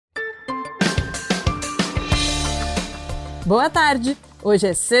Boa tarde! Hoje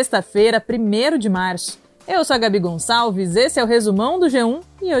é sexta-feira, 1º de março. Eu sou a Gabi Gonçalves, esse é o resumão do G1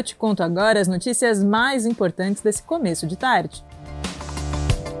 e eu te conto agora as notícias mais importantes desse começo de tarde.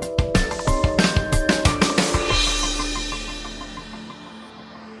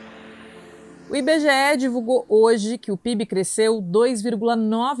 O IBGE divulgou hoje que o PIB cresceu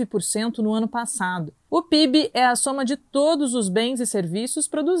 2,9% no ano passado. O PIB é a soma de todos os bens e serviços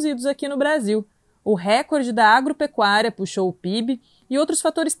produzidos aqui no Brasil. O recorde da agropecuária puxou o PIB e outros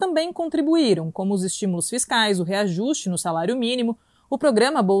fatores também contribuíram, como os estímulos fiscais, o reajuste no salário mínimo, o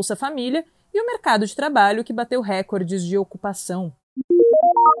programa Bolsa Família e o mercado de trabalho que bateu recordes de ocupação.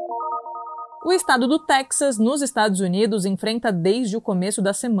 O estado do Texas, nos Estados Unidos, enfrenta desde o começo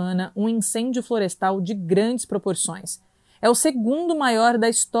da semana um incêndio florestal de grandes proporções. É o segundo maior da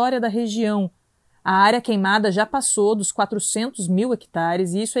história da região. A área queimada já passou dos 400 mil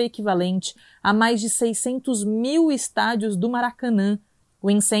hectares e isso é equivalente a mais de 600 mil estádios do Maracanã.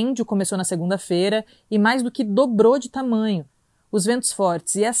 O incêndio começou na segunda-feira e mais do que dobrou de tamanho. Os ventos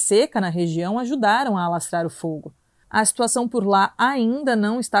fortes e a seca na região ajudaram a alastrar o fogo. A situação por lá ainda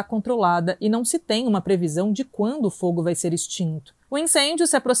não está controlada e não se tem uma previsão de quando o fogo vai ser extinto. O incêndio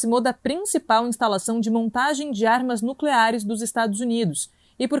se aproximou da principal instalação de montagem de armas nucleares dos Estados Unidos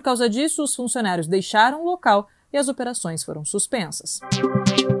e, por causa disso, os funcionários deixaram o local e as operações foram suspensas.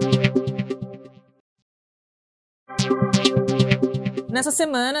 Nessa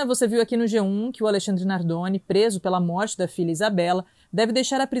semana, você viu aqui no G1 que o Alexandre Nardoni, preso pela morte da filha Isabela, deve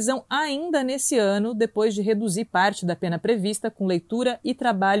deixar a prisão ainda nesse ano, depois de reduzir parte da pena prevista com leitura e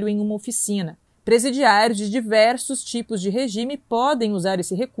trabalho em uma oficina. Presidiários de diversos tipos de regime podem usar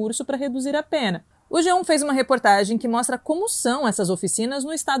esse recurso para reduzir a pena. O G1 fez uma reportagem que mostra como são essas oficinas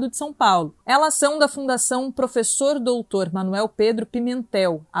no estado de São Paulo. Elas são da Fundação Professor Dr. Manuel Pedro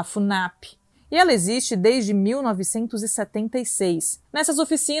Pimentel, a FUNAP. E ela existe desde 1976. Nessas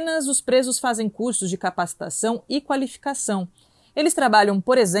oficinas, os presos fazem cursos de capacitação e qualificação. Eles trabalham,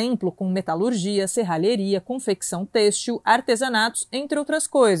 por exemplo, com metalurgia, serralheria, confecção têxtil, artesanatos, entre outras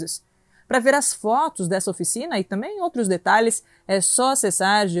coisas. Para ver as fotos dessa oficina e também outros detalhes, é só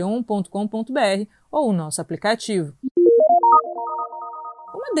acessar g1.com.br ou o nosso aplicativo.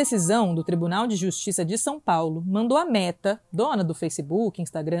 Uma decisão do Tribunal de Justiça de São Paulo mandou a Meta, dona do Facebook,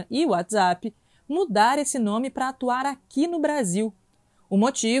 Instagram e WhatsApp, mudar esse nome para atuar aqui no Brasil. O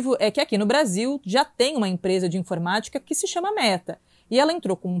motivo é que aqui no Brasil já tem uma empresa de informática que se chama Meta, e ela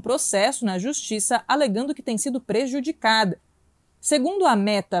entrou com um processo na Justiça alegando que tem sido prejudicada. Segundo a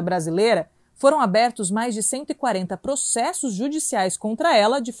Meta brasileira, foram abertos mais de 140 processos judiciais contra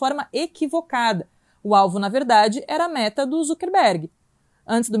ela de forma equivocada. O alvo, na verdade, era a Meta do Zuckerberg.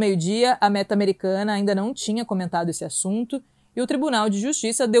 Antes do meio-dia, a Meta americana ainda não tinha comentado esse assunto e o Tribunal de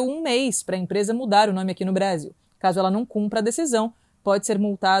Justiça deu 1 mês para a empresa mudar o nome aqui no Brasil. Caso ela não cumpra a decisão, pode ser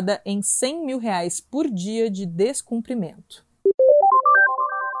multada em R$100 mil por dia de descumprimento.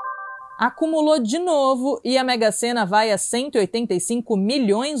 Acumulou de novo e a Mega Sena vai a 185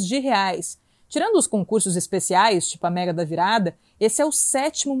 milhões de reais. Tirando os concursos especiais, tipo a Mega da Virada, esse é o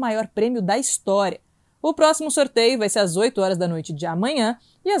 7º maior prêmio da história. O próximo sorteio vai ser às 8 horas da noite de amanhã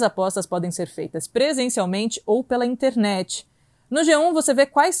e as apostas podem ser feitas presencialmente ou pela internet. No G1 você vê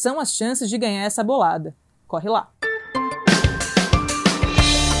quais são as chances de ganhar essa bolada. Corre lá!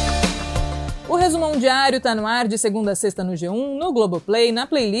 O Resumão Diário está no ar de segunda a sexta no G1, no Globoplay, na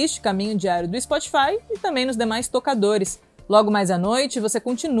playlist Caminho Diário do Spotify e também nos demais tocadores. Logo mais à noite você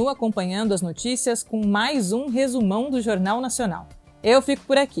continua acompanhando as notícias com mais um resumão do Jornal Nacional. Eu fico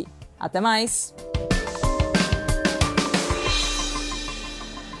por aqui. Até mais!